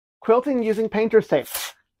Quilting using painter's tape.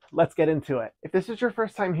 Let's get into it. If this is your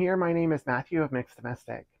first time here, my name is Matthew of Mixed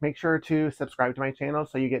Domestic. Make sure to subscribe to my channel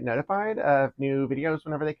so you get notified of new videos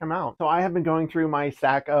whenever they come out. So I have been going through my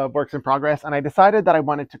stack of works in progress, and I decided that I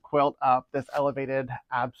wanted to quilt up this elevated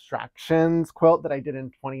abstractions quilt that I did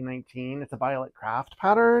in 2019. It's a violet craft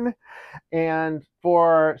pattern. And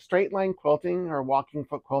for straight line quilting or walking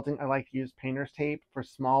foot quilting, I like to use painter's tape for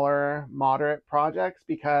smaller, moderate projects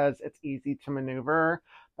because it's easy to maneuver.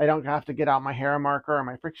 I don't have to get out my hair marker or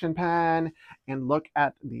my friction pen, and look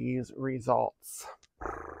at these results.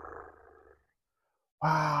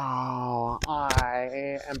 Wow,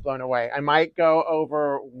 I am blown away. I might go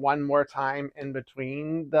over one more time in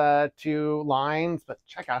between the two lines, but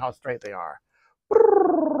check out how straight they are.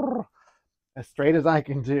 As straight as I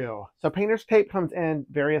can do. So painter's tape comes in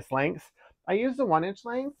various lengths. I use the 1-inch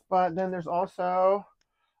length, but then there's also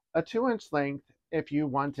a 2-inch length if you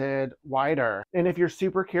wanted wider. And if you're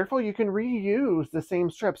super careful, you can reuse the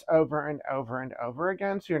same strips over and over and over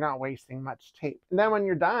again, so you're not wasting much tape. And then when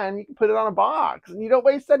you're done, you can put it on a box and you don't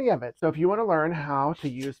waste any of it. So if you want to learn how to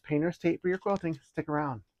use painter's tape for your quilting, stick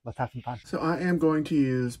around. Let's have some fun. So I am going to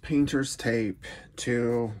use painter's tape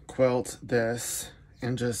to quilt this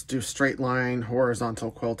and just do straight line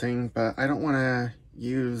horizontal quilting, but I don't want to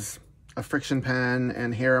use a friction pen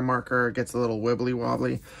and hair marker. It gets a little wibbly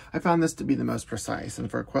wobbly. I found this to be the most precise,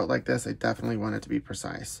 and for a quilt like this, I definitely want it to be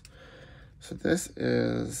precise. So this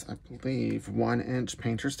is, I believe, 1-inch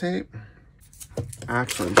painter's tape.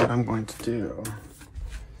 Actually, what I'm going to do,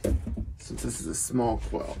 since this is a small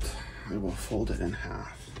quilt, I will fold it in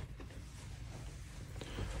half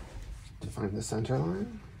to find the center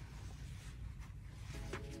line.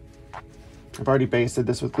 I've already basted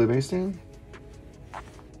this with glue basting.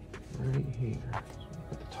 Right here. So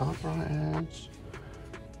put the top raw edge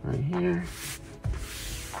right here.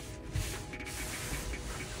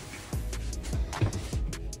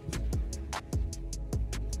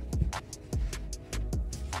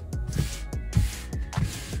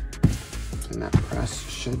 And that press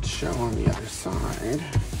should show on the other side.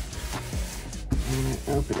 And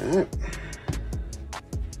I open it.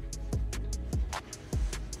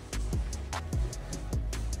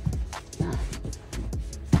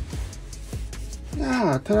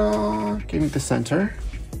 Yeah, ta-da! Give me the center.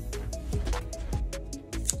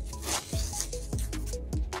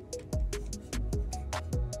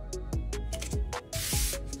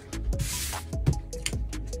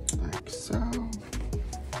 Like so.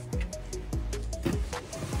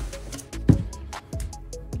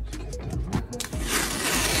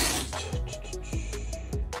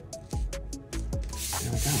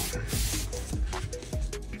 There we go.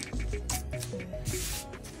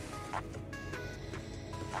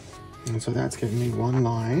 And so that's giving me one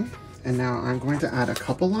line. And now I'm going to add a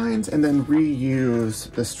couple lines and then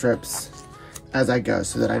reuse the strips as I go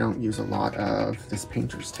so that I don't use a lot of this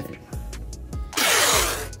painter's tape.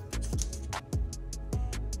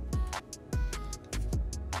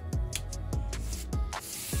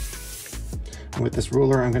 And with this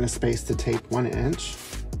ruler, I'm going to space the tape 1 inch.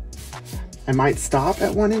 I might stop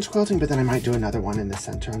at 1-inch quilting, but then I might do another one in the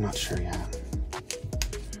center. I'm not sure yet.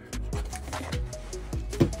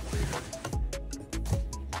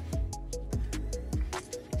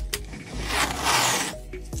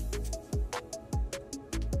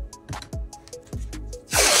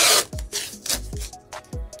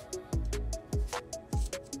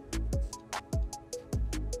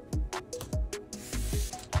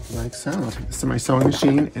 Like so. I'll take this to my sewing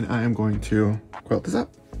machine and I am going to quilt this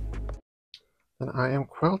up. Then I am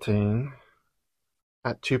quilting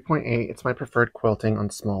at 2.8. It's my preferred quilting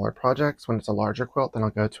on smaller projects. When it's a larger quilt, then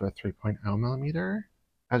I'll go to a 3.0 millimeter.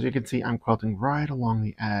 As you can see, I'm quilting right along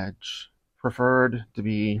the edge. Preferred to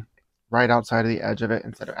be right outside of the edge of it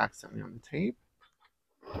instead of accidentally on the tape.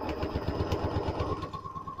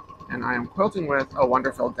 And I am quilting with a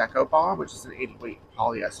Wonderful Deco Bob, which is an 80-weight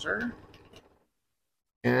polyester.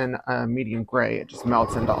 In a medium gray, it just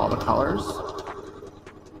melts into all the colors.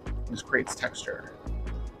 It just creates texture.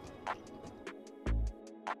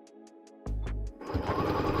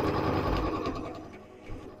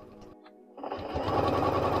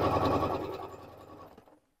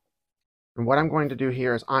 And what I'm going to do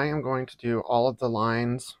here is I am going to do all of the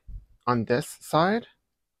lines on this side,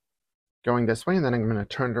 going this way, and then I'm going to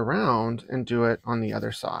turn it around and do it on the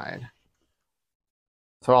other side.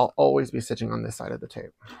 So I'll always be stitching on this side of the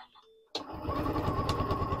tape.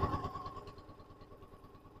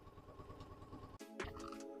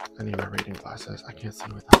 I need my reading glasses. I can't see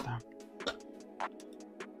without them.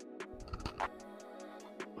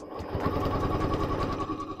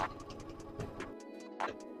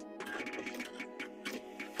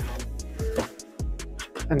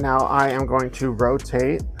 And now I am going to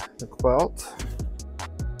rotate the quilt,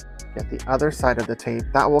 get the other side of the tape.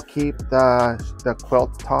 That will keep the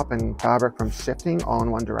quilt top and fabric from shifting all in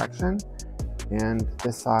one direction. And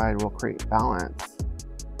this side will create balance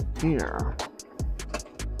here.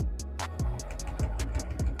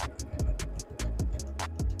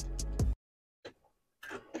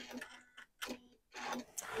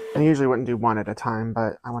 I usually wouldn't do one at a time,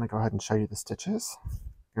 but I want to go ahead and show you the stitches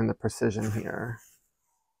and the precision here.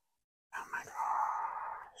 Oh my gosh.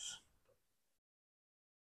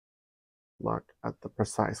 Look at the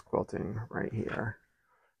precise quilting right here.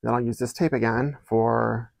 Then I'll use this tape again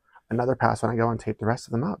for another pass when I go and tape the rest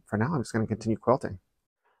of them up. For now, I'm just going to continue quilting.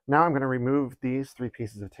 Now I'm going to remove these 3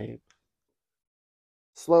 pieces of tape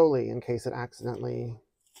slowly in case it accidentally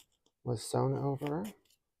was sewn over.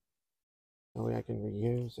 That way I can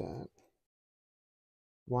reuse it.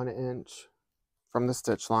 1 inch from the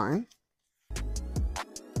stitch line.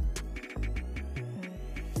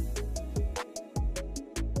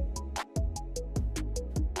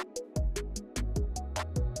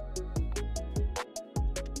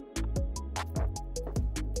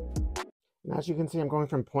 And as you can see, I'm going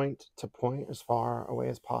from point to point as far away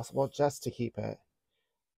as possible just to keep it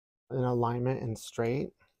in alignment and straight.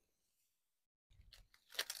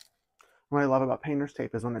 What I love about painter's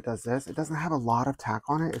tape is when it does this, it doesn't have a lot of tack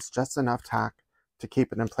on it. It's just enough tack to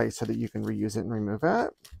keep it in place so that you can reuse it and remove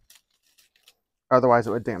it. Otherwise,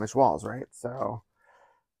 it would damage walls, right? So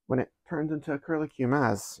when it turns into acrylic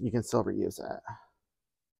mess, you can still reuse it.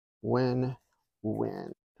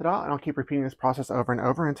 Win-win. Ta-da! And I'll keep repeating this process over and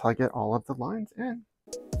over until I get all of the lines in.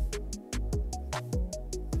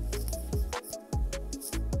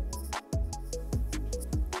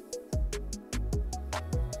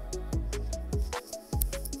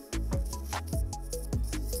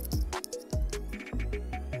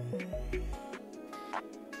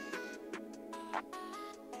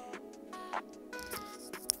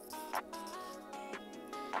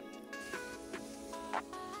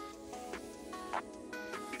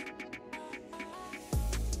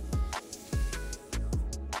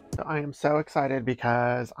 I am so excited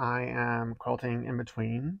because I am quilting in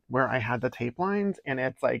between where I had the tape lines, and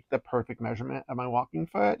it's like the perfect measurement of my walking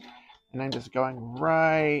foot. And I'm just going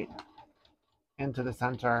right into the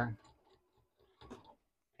center.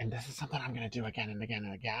 And this is something I'm going to do again and again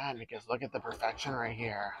and again, because look at the perfection right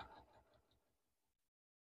here.